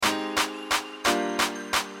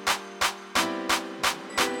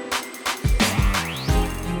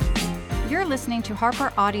You're listening to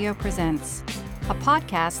Harper Audio Presents, a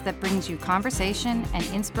podcast that brings you conversation and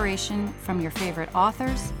inspiration from your favorite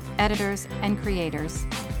authors, editors, and creators,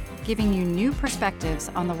 giving you new perspectives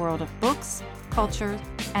on the world of books, culture,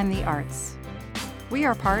 and the arts. We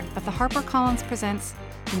are part of the HarperCollins Presents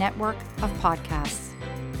network of podcasts.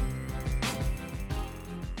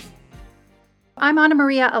 I'm Anna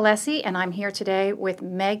Maria Alessi, and I'm here today with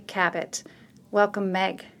Meg Cabot. Welcome,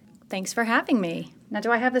 Meg. Thanks for having me. Now, do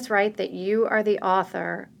I have this right that you are the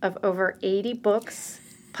author of over 80 books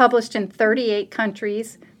published in 38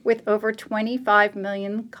 countries with over 25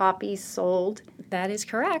 million copies sold? That is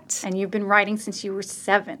correct. And you've been writing since you were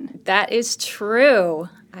 7. That is true.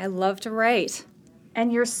 I love to write.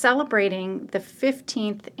 And you're celebrating the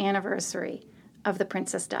 15th anniversary of The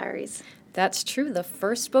Princess Diaries. That's true. The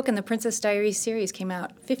first book in the Princess Diaries series came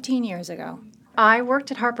out 15 years ago. I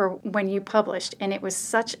worked at Harper when you published, and it was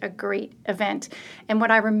such a great event. And what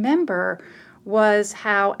I remember was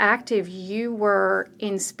how active you were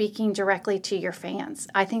in speaking directly to your fans.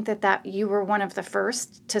 I think that you were one of the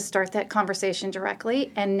first to start that conversation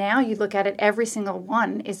directly, and now you look at it, every single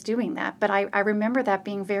one is doing that. But I remember that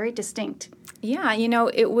being very distinct. Yeah,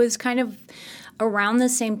 it was kind of around the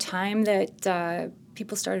same time that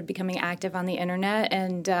people started becoming active on the internet,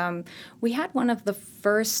 and we had one of the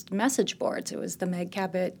first message boards. It was the Meg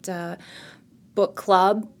Cabot book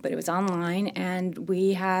club, but it was online, and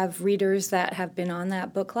we have readers that have been on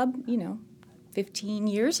that book club, 15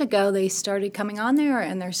 years ago. They started coming on there,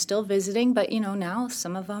 and they're still visiting, but, now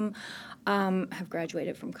some of them have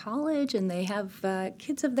graduated from college, and they have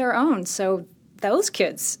kids of their own. So those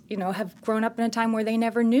kids, have grown up in a time where they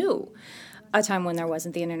never knew a time when there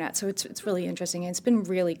wasn't the internet. So it's really interesting. And it's been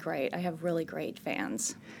really great. I have really great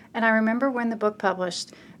fans. And I remember when the book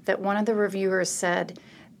published that one of the reviewers said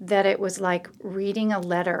that it was like reading a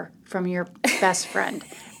letter from your best friend.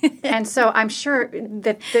 And so I'm sure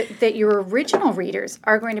that your original readers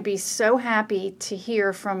are going to be so happy to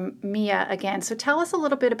hear from Mia again. So tell us a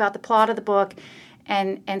little bit about the plot of the book,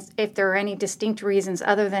 and if there are any distinct reasons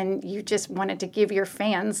other than you just wanted to give your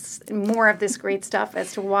fans more of this great stuff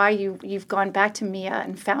as to why you've gone back to Mia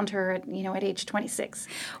and found her at age 26.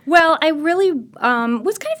 Well, I really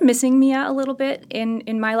was kind of missing Mia a little bit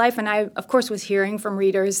in my life, and I, of course, was hearing from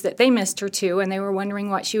readers that they missed her too, and they were wondering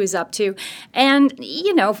what she was up to. And,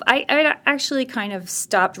 I actually kind of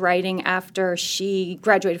stopped writing after she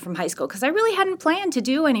graduated from high school because I really hadn't planned to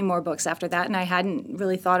do any more books after that, and I hadn't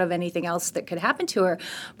really thought of anything else that could happen to her.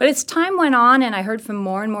 But as time went on and I heard from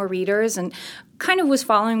more and more readers and kind of was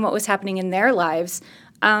following what was happening in their lives,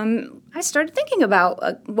 I started thinking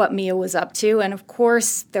about what Mia was up to. And of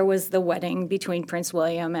course, there was the wedding between Prince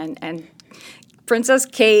William and Princess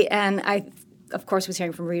Kate. And I, of course, was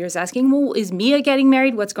hearing from readers asking, well, is Mia getting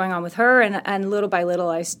married? What's going on with her? And little by little,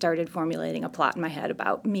 I started formulating a plot in my head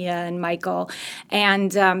about Mia and Michael.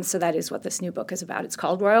 And so that is what this new book is about. It's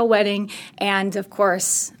called Royal Wedding. And, of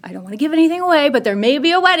course, I don't want to give anything away, but there may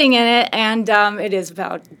be a wedding in it. And it is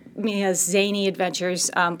about Mia's zany adventures,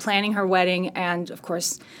 planning her wedding. And, of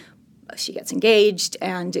course, she gets engaged,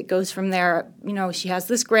 and it goes from there. She has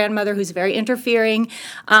this grandmother who's very interfering,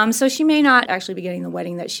 so she may not actually be getting the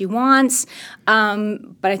wedding that she wants, but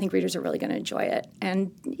I think readers are really going to enjoy it.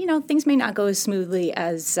 And, things may not go as smoothly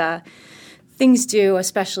as things do,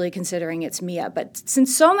 especially considering it's Mia. But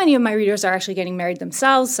since so many of my readers are actually getting married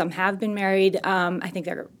themselves, some have been married, I think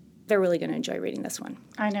they're really going to enjoy reading this one.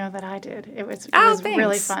 I know that I did. It was thanks.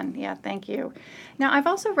 Really fun. Yeah, thank you. Now, I've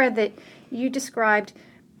also read that you described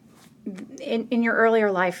in your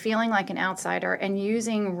earlier life feeling like an outsider and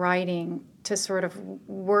using writing to sort of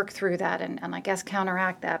work through that and I guess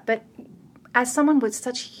counteract that. But as someone with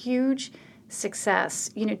such huge success,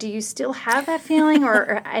 do you still have that feeling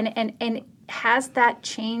and has that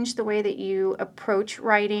changed the way that you approach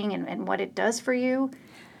writing and what it does for you?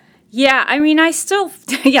 Yeah, I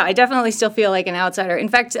definitely still feel like an outsider. In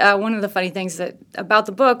fact, one of the funny things about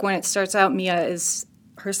the book, when it starts out, Mia is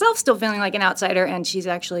herself still feeling like an outsider, and she's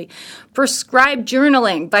actually prescribed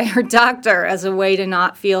journaling by her doctor as a way to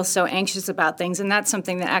not feel so anxious about things, and that's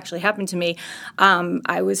something that actually happened to me.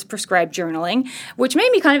 I was prescribed journaling, which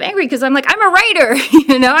made me kind of angry because I'm like, I'm a writer,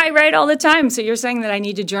 I write all the time, so you're saying that I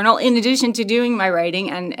need to journal in addition to doing my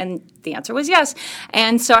writing, and the answer was yes.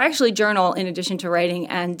 And so I actually journal in addition to writing,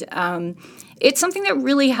 and it's something that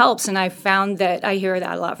really helps, and I found that I hear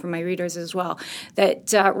that a lot from my readers as well,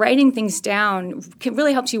 that writing things down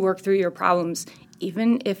really helps you work through your problems,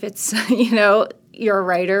 even if it's, you're a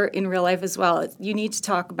writer in real life as well. You need to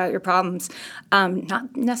talk about your problems,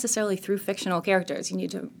 not necessarily through fictional characters. You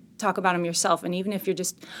need to talk about them yourself, and even if you're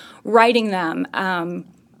just writing them,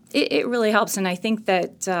 it really helps, and I think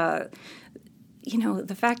that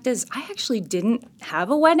the fact is, I actually didn't have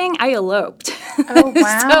a wedding. I eloped. Oh,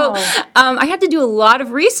 wow. So I had to do a lot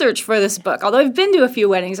of research for this book. Although I've been to a few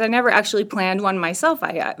weddings, I never actually planned one myself.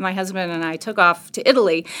 My husband and I took off to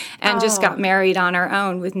Italy and just got married on our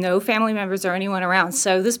own with no family members or anyone around.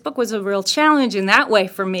 So this book was a real challenge in that way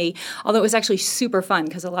for me, although it was actually super fun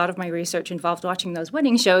because a lot of my research involved watching those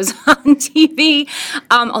wedding shows on TV.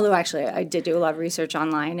 Although actually I did do a lot of research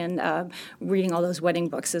online and reading all those wedding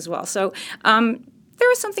books as well. So there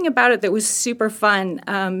was something about it that was super fun.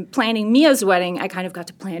 Planning Mia's wedding, I kind of got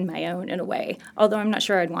to plan my own in a way, although I'm not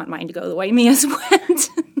sure I'd want mine to go the way Mia's went.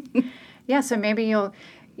 Yeah, so maybe you'll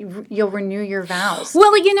renew your vows.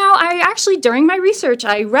 Well, I actually, during my research,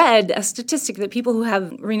 I read a statistic that people who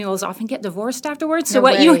have renewals often get divorced afterwards. So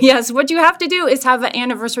what you have to do is have an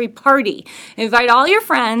anniversary party. Invite all your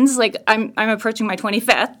friends. Like I'm approaching my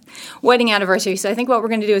 25th wedding anniversary, so I think what we're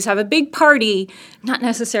going to do is have a big party, not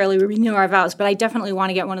necessarily renew our vows, but I definitely want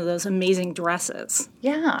to get one of those amazing dresses.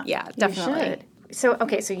 Yeah. Yeah, definitely. You should.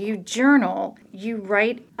 So you journal, you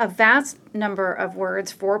write a vast number of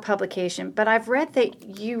words for publication, but I've read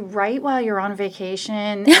that you write while you're on vacation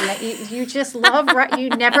and that you just love you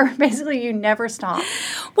never stop.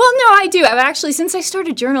 Well, no, I do. I've actually, since I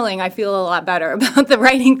started journaling, I feel a lot better about the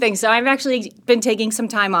writing thing. So I've actually been taking some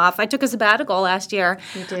time off. I took a sabbatical last year.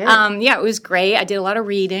 You did? Yeah, it was great. I did a lot of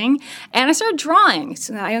reading and I started drawing.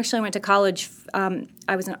 So I actually went to college.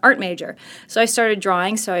 I was an art major. So I started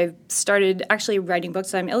drawing. So I started actually writing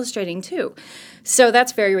books that I'm illustrating too. So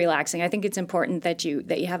that's very relaxing. I think it's important that you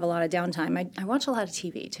have a lot of downtime. I watch a lot of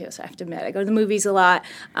TV too, so I have to admit. I go to the movies a lot.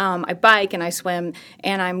 I bike and I swim,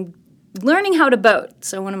 and I'm learning how to boat.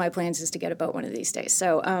 So one of my plans is to get a boat one of these days.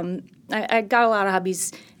 So I got a lot of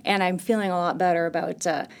hobbies, and I'm feeling a lot better about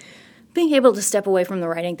being able to step away from the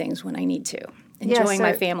writing things when I need to, enjoying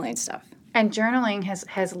my family and stuff. And journaling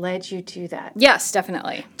has led you to that. Yes,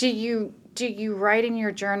 definitely. Do you write in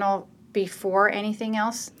your journal before anything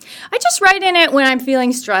else? I just write in it when I'm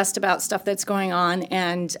feeling stressed about stuff that's going on,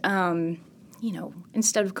 and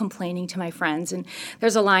instead of complaining to my friends. And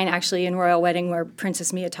there's a line actually in Royal Wedding where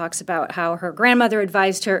Princess Mia talks about how her grandmother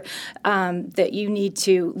advised her that you need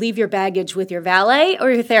to leave your baggage with your valet or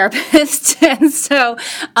your therapist. And so,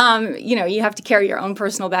 you have to carry your own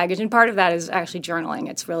personal baggage. And part of that is actually journaling.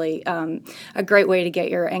 It's really a great way to get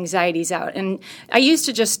your anxieties out. And I used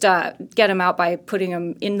to just get them out by putting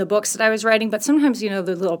them in the books that I was writing. But sometimes, the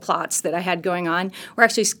little plots that I had going on were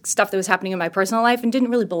actually stuff that was happening in my personal life and didn't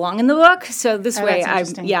really belong in the book. So this way,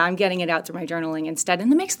 I'm getting it out through my journaling instead,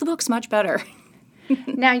 and it makes the books much better.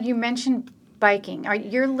 Now, you mentioned biking.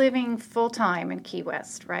 You're living full-time in Key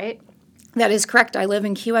West, right? That is correct. I live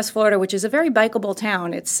in Key West, Florida, which is a very bikeable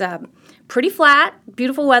town. It's pretty flat,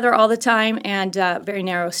 beautiful weather all the time, and very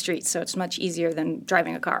narrow streets, so it's much easier than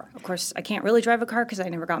driving a car. Of course, I can't really drive a car because I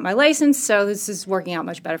never got my license, so this is working out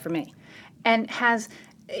much better for me. And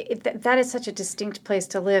that is such a distinct place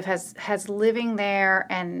to live. Has living there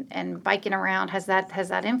and biking around, has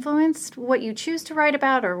that influenced what you choose to write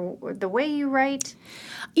about or the way you write?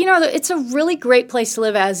 It's a really great place to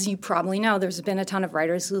live, as you probably know. There's been a ton of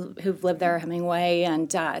writers who've lived there, Hemingway and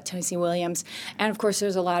Tennessee Williams. And, of course,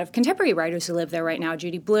 there's a lot of contemporary writers who live there right now.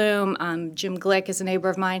 Judy Blume, Jim Glick is a neighbor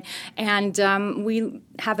of mine. And we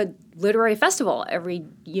have a literary festival every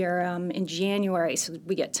year in January. So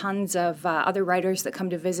we get tons of other writers that come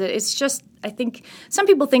to visit. It's just, I think, some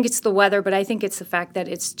people think it's the weather, but I think it's the fact that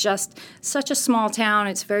it's just such a small town.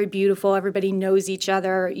 It's very beautiful. Everybody knows each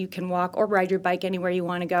other. You can walk or ride your bike anywhere you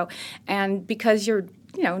want to go. And because you're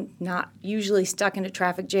not usually stuck in a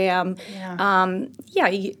traffic jam,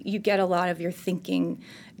 you get a lot of your thinking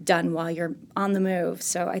done while you're on the move.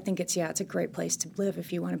 So I think it's a great place to live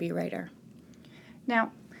if you want to be a writer.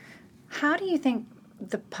 Now, how do you think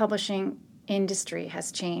the publishing industry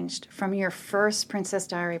has changed from your first Princess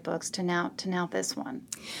Diary books to now this one?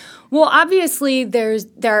 Well, obviously there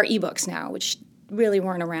are ebooks now, which really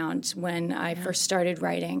weren't around when I first started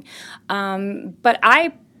writing. But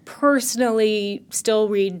I personally still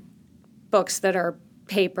read books that are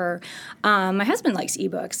paper. My husband likes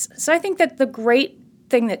ebooks. So I think that the great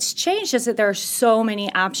thing that's changed is that there are so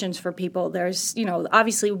many options for people. There's,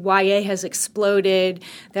 obviously YA has exploded.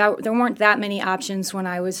 There weren't that many options when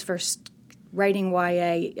I was first writing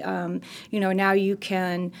YA. Now you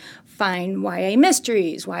can find YA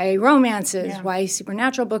mysteries, YA romances, YA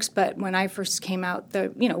supernatural books. But when I first came out,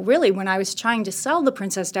 really when I was trying to sell the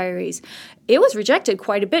Princess Diaries, it was rejected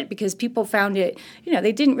quite a bit because people found it,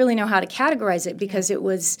 they didn't really know how to categorize it because it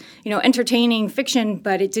was, entertaining fiction,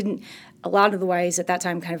 but it didn't a lot of the YAs at that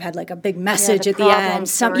time kind of had like a big message at the problem end.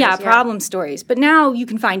 stories, Problem stories. But now you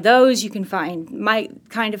can find those. You can find my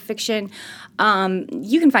kind of fiction.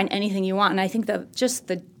 You can find anything you want. And I think just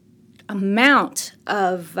the amount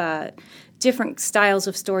of different styles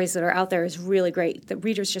of stories that are out there is really great. The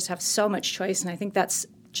readers just have so much choice, and I think that's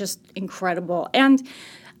just incredible. And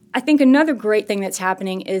I think another great thing that's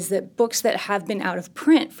happening is that books that have been out of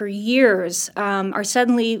print for years are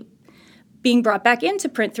suddenly being brought back into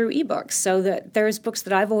print through ebooks, so that there's books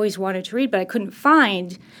that I've always wanted to read but I couldn't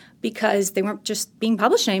find because they weren't just being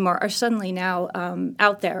published anymore are suddenly now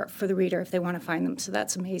out there for the reader if they want to find them. So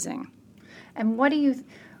that's amazing. And what do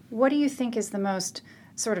you think is the most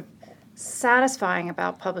sort of satisfying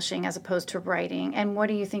about publishing as opposed to writing, and what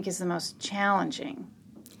do you think is the most challenging?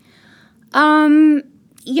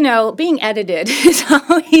 Being edited is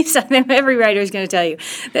always, every writer is going to tell you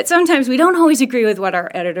that sometimes we don't always agree with what our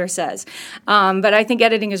editor says. But I think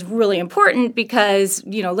editing is really important because,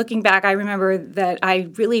 looking back, I remember that I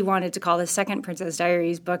really wanted to call the second Princess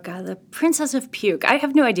Diaries book The Princess of Puke. I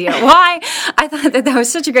have no idea why. I thought that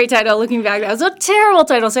was such a great title. Looking back, that was a terrible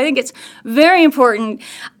title. So I think it's very important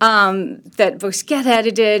that books get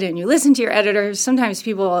edited and you listen to your editor. Sometimes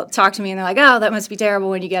people talk to me and they're like, oh, that must be terrible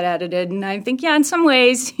when you get edited. And I think, yeah, in some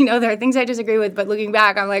ways, there are things I disagree with, but looking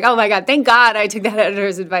back, I'm like, oh my God, thank God I took that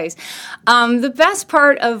editor's advice. The best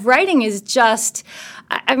part of writing is just,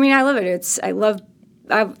 I love it.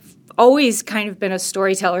 I've always kind of been a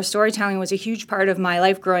storyteller. Storytelling was a huge part of my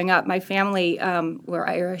life growing up. My family, we're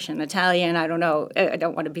Irish and Italian. I don't know. I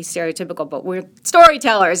don't want to be stereotypical, but we're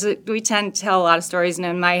storytellers. We tend to tell a lot of stories. And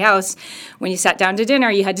in my house, when you sat down to dinner,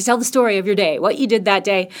 you had to tell the story of your day, what you did that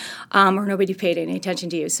day, or nobody paid any attention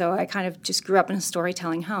to you. So I kind of just grew up in a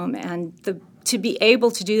storytelling home. And to be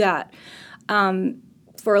able to do that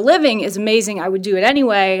for a living is amazing. I would do it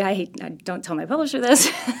anyway. I don't tell my publisher this.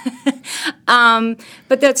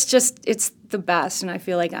 But it's the best, and I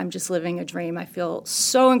feel like I'm just living a dream. I feel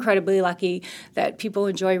so incredibly lucky that people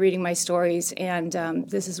enjoy reading my stories, and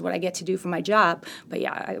this is what I get to do for my job. But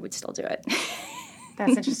yeah, I would still do it.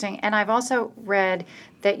 That's interesting. And I've also read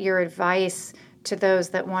that your advice to those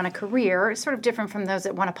that want a career, sort of different from those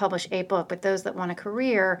that want to publish a book, but those that want a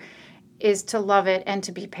career, is to love it and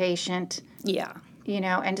to be patient. Yeah.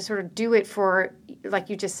 And to sort of do it for, like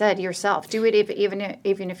you just said, yourself. Do it even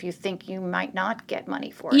if you think you might not get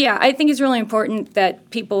money for it. Yeah, I think it's really important that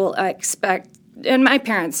people expect, and my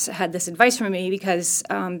parents had this advice from me because,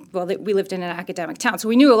 we lived in an academic town, so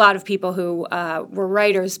we knew a lot of people who were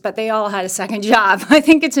writers, but they all had a second job. I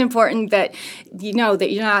think it's important that you know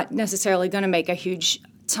that you're not necessarily going to make a huge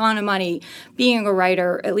ton of money being a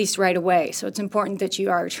writer, at least right away. So it's important that you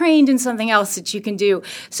are trained in something else that you can do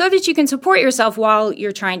so that you can support yourself while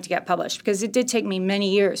you're trying to get published. Because it did take me many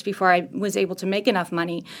years before I was able to make enough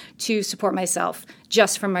money to support myself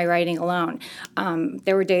just from my writing alone.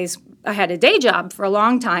 There were days I had a day job for a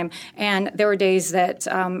long time, and there were days that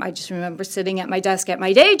I just remember sitting at my desk at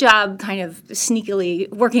my day job kind of sneakily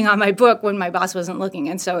working on my book when my boss wasn't looking.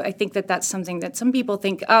 And so I think that that's something that some people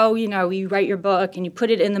think, you write your book and you put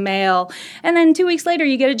it in the mail, and then 2 weeks later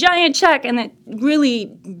you get a giant check, and it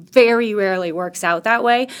really very rarely works out that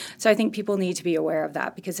way. So I think people need to be aware of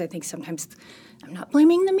that, because I think sometimes, I'm not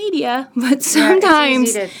blaming the media, but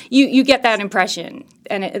sometimes you get that impression,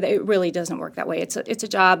 and it really doesn't work that way. It's a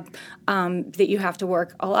job that you have to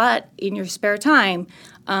work a lot in your spare time,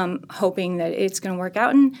 hoping that it's going to work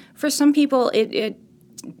out. And for some people, it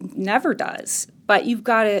never does. But you've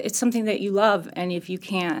got to, it's something that you love, and if you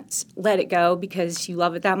can't let it go because you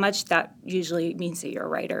love it that much, that usually means that you're a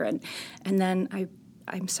writer. And then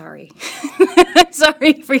I'm sorry. I'm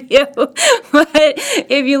sorry for you. But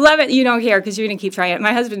if you love it, you don't care because you're going to keep trying it.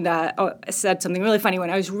 My husband said something really funny when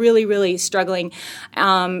I was really, really struggling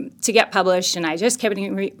to get published, and I just kept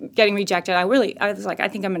getting rejected. I was like, I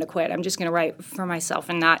think I'm going to quit. I'm just going to write for myself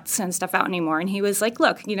and not send stuff out anymore. And he was like,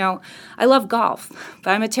 look, I love golf,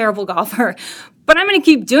 but I'm a terrible golfer. But I'm going to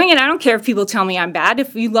keep doing it. I don't care if people tell me I'm bad.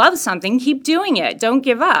 If you love something, keep doing it. Don't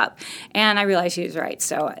give up. And I realized he was right.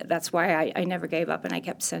 So that's why I never gave up, and I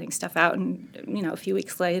kept sending stuff out. And, a few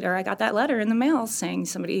weeks later, I got that letter in the mail saying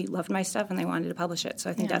somebody loved my stuff and they wanted to publish it. So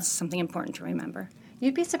I think that's something important to remember.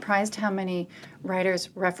 You'd be surprised how many writers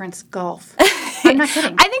reference golf. I'm not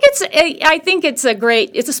kidding. I think it's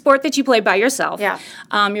a sport that you play by yourself. Yeah.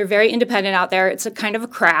 You're very independent out there. It's a kind of a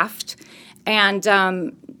craft. And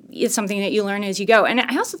it's something that you learn as you go. And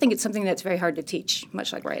I also think it's something that's very hard to teach,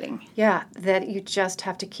 much like writing. Yeah, that you just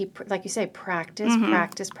have to keep, like you say, practice.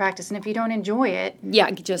 And if you don't enjoy it, you're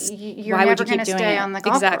why would never you going to keep stay doing on the it?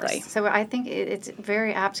 golf Exactly. course. So I think it's a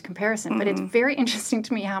very apt comparison, but it's very interesting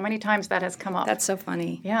to me how many times that has come up. That's so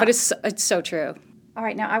funny. Yeah. But it's so true. All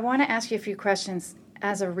right, now I want to ask you a few questions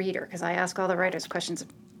as a reader, because I ask all the writers questions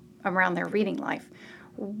around their reading life.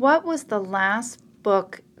 What was the last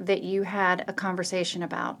book that you had a conversation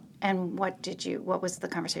about, and what was the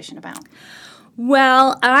conversation about?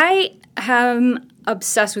 Well, I am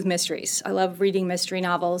obsessed with mysteries. I love reading mystery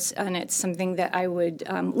novels, and it's something that I would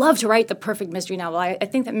love to write the perfect mystery novel. I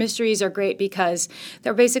think that mysteries are great because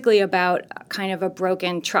they're basically about kind of a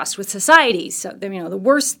broken trust with society. So, the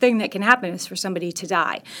worst thing that can happen is for somebody to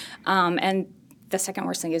die. And the second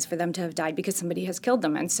worst thing is for them to have died because somebody has killed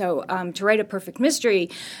them. And so to write a perfect mystery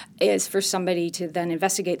is for somebody to then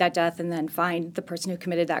investigate that death and then find the person who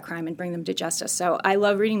committed that crime and bring them to justice. So I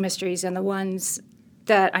love reading mysteries, and the ones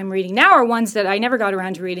that I'm reading now are ones that I never got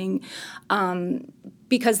around to reading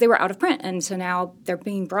because they were out of print. And so now they're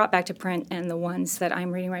being brought back to print, and the ones that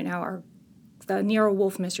I'm reading right now are the Nero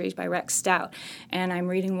Wolfe Mysteries by Rex Stout. And I'm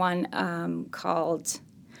reading one called...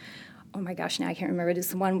 oh my gosh, now I can't remember. It's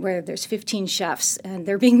the one where there's 15 chefs and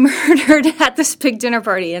they're being murdered at this big dinner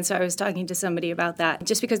party. And so I was talking to somebody about that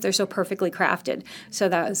just because they're so perfectly crafted. So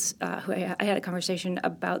that was who I had a conversation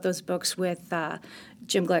about those books with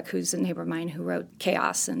Jim Glick, who's a neighbor of mine who wrote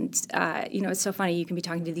Chaos. And, it's so funny. You can be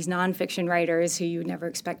talking to these nonfiction writers who you would never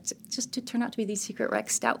expect just to turn out to be these secret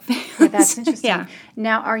Rex Stout fans. Yeah, that's interesting. Yeah.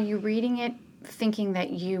 Now, are you reading it thinking that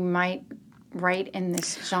you might write in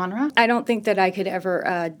this genre? I don't think that I could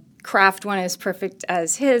ever... craft one as perfect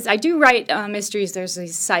as his. I do write mysteries. There's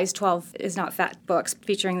these size 12 is not fat books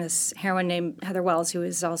featuring this heroine named Heather Wells, who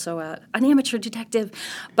is also an amateur detective.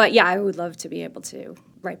 But yeah, I would love to be able to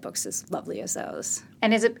write books as lovely as those.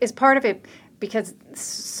 And is part of it because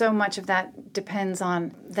so much of that depends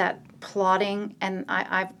on that plotting, and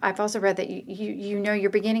I've also read that you know your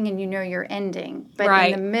beginning and you know your ending, but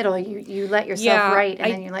right. in the middle you let yourself write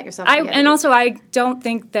and then you let yourself forget. And also I don't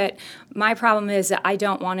think that my problem is that I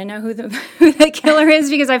don't want to know who the killer is,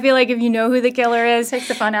 because I feel like if you know who the killer is, it takes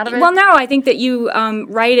the fun out of it. Well, no, I think that you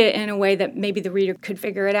write it in a way that maybe the reader could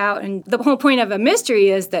figure it out, and the whole point of a mystery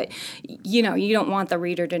is that you know you don't want the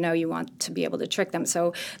reader to know, you want to be able to trick them.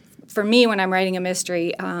 So for me, when I'm writing a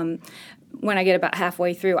mystery, when I get about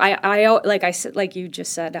halfway through, I like you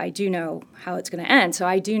just said, I do know how it's going to end. So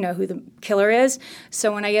I do know who the killer is.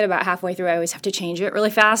 So when I get about halfway through, I always have to change it really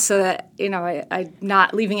fast so that, I'm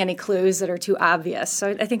not leaving any clues that are too obvious.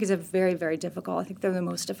 So I think it's a very, very difficult. I think they're the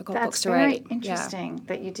most difficult books to write. That's very interesting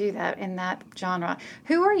that you do that in that genre.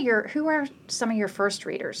 Who are some of your first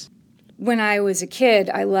readers? When I was a kid,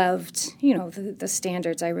 I loved, the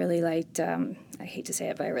standards. I really liked, I hate to say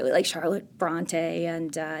it, but I really liked Charlotte Bronte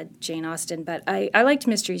and Jane Austen. But I liked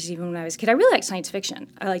mysteries even when I was a kid. I really liked science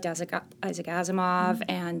fiction. I liked Isaac Asimov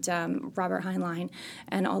and Robert Heinlein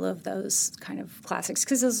and all of those kind of classics,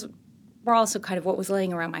 because those were also kind of what was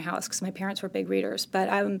laying around my house, because my parents were big readers.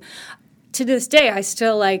 But to this day, I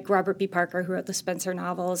still like Robert B. Parker, who wrote the Spencer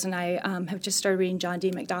novels, and I have just started reading John D.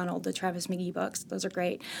 MacDonald, the Travis McGee books. Those are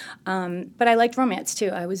great. But I liked romance, too.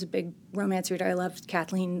 I was a big romance reader. I loved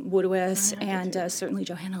Kathleen Woodiwiss and certainly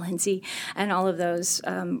Johanna Lindsey, and all of those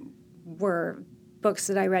were books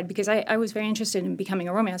that I read because I was very interested in becoming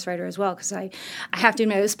a romance writer as well, because I have to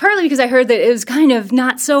admit it was partly because I heard that it was kind of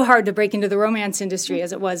not so hard to break into the romance industry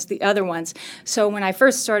as it was the other ones. So when I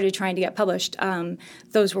first started trying to get published,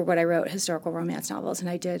 those were what I wrote, historical romance novels, and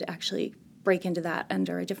I did actually break into that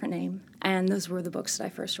under a different name. And those were the books that I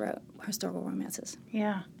first wrote, historical romances.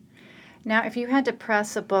 Yeah. Now, if you had to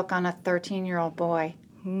press a book on a 13-year-old boy.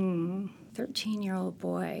 13-year-old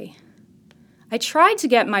boy. I tried to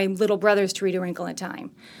get my little brothers to read A Wrinkle in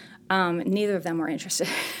Time. Neither of them were interested.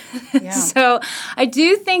 Yeah. So I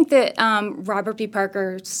do think that Robert B.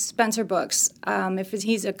 Parker's Spencer books, if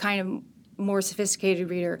he's a kind of more sophisticated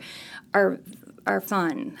reader, are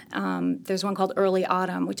fun. There's one called Early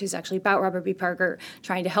Autumn, which is actually about Robert B. Parker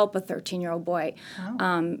trying to help a 13-year-old boy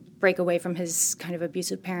break away from his kind of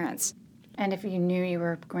abusive parents. And if you knew you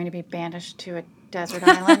were going to be banished to a desert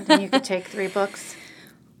island and you could take 3 books?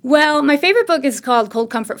 Well, my favorite book is called Cold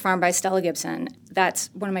Comfort Farm by Stella Gibson. That's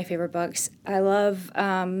one of my favorite books. I love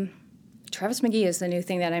Travis McGee is the new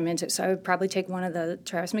thing that I'm into, so I would probably take one of the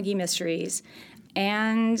Travis McGee mysteries.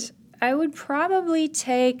 And I would probably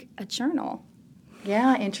take a journal.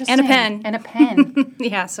 Yeah, interesting. And a pen. And a pen.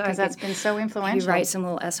 Yeah, so Because that's been so influential. You write some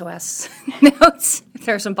little SOS notes if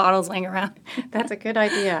there are some bottles laying around. That's a good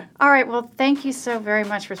idea. All right, well, thank you so very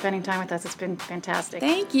much for spending time with us. It's been fantastic.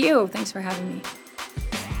 Thank you. Thanks for having me.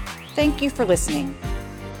 Thank you for listening.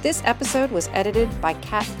 This episode was edited by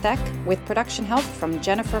Kat Theck with production help from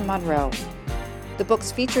Jennifer Monroe. The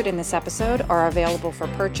books featured in this episode are available for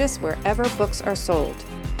purchase wherever books are sold.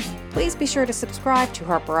 Please be sure to subscribe to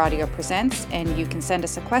Harper Audio Presents, and you can send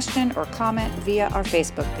us a question or comment via our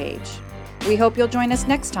Facebook page. We hope you'll join us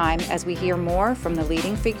next time as we hear more from the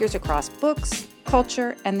leading figures across books,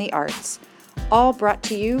 culture, and the arts, all brought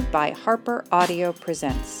to you by Harper Audio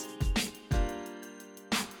Presents.